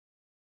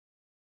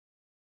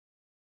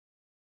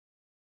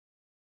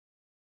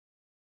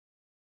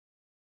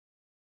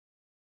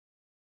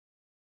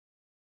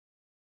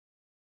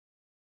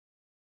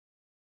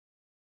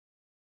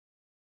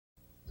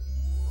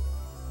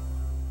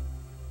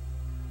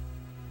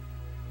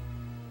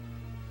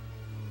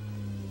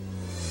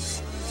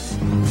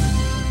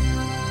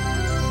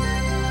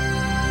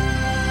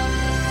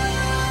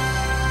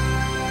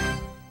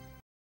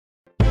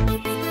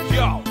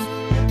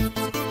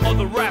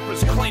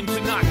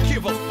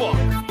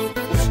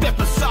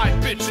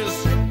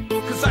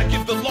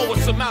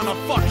gross amount of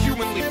fuck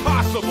humanly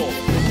possible.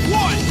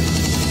 What?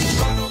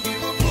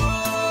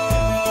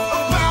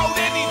 About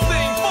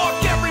anything,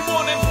 fuck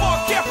everyone and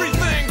fuck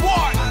everything.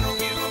 What?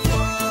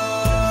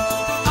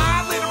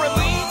 I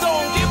literally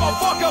don't give a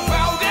fuck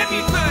about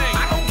anything.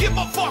 I don't give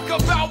a fuck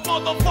about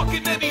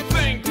motherfucking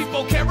anything.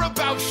 People care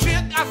about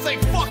shit, I say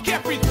fuck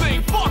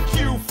everything. Fuck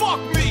you, fuck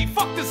me,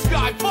 fuck the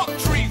sky, fuck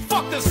trees,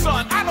 fuck the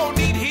sun. I don't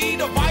need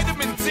heat or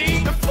vitamin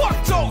D. And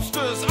fuck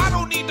toasters, I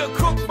don't need to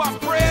cook my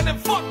bread. And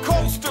fuck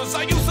coasters,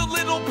 I use a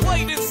little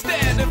plate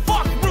instead. And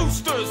fuck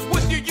roosters,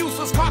 with your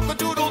useless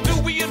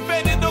cock-a-doodle-doo. We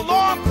invented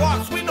alarm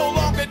clocks, we no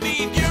longer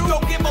need you.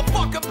 Don't give a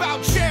fuck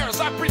about chairs,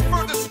 I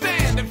prefer to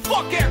stand. And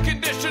fuck air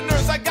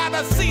conditioners, I got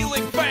a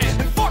ceiling fan.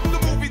 And fuck the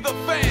movie The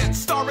Fan,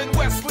 starring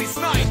Wesley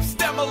Snipes.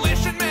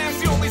 Demolition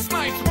Man's the only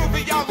Snipes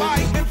movie I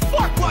like. And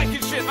fuck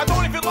liking shit, I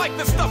don't even like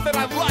the stuff that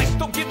I like.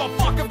 Don't give a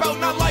fuck about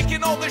not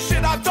liking all the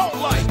shit I don't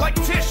like. Like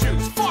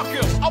tissues, fuck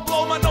 'em, I'll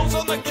blow my nose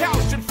on the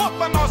couch. And fuck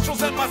my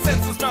nostrils and my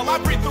sense of smell, I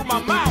breathe through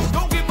my mouth.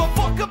 Don't give a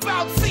fuck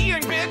about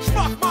seeing, bitch,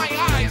 fuck my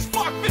eyes.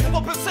 Fuck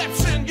visual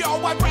perception,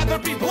 yo, I'd rather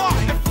be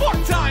blind. And fuck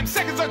time,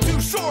 seconds are too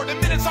short and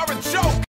minutes are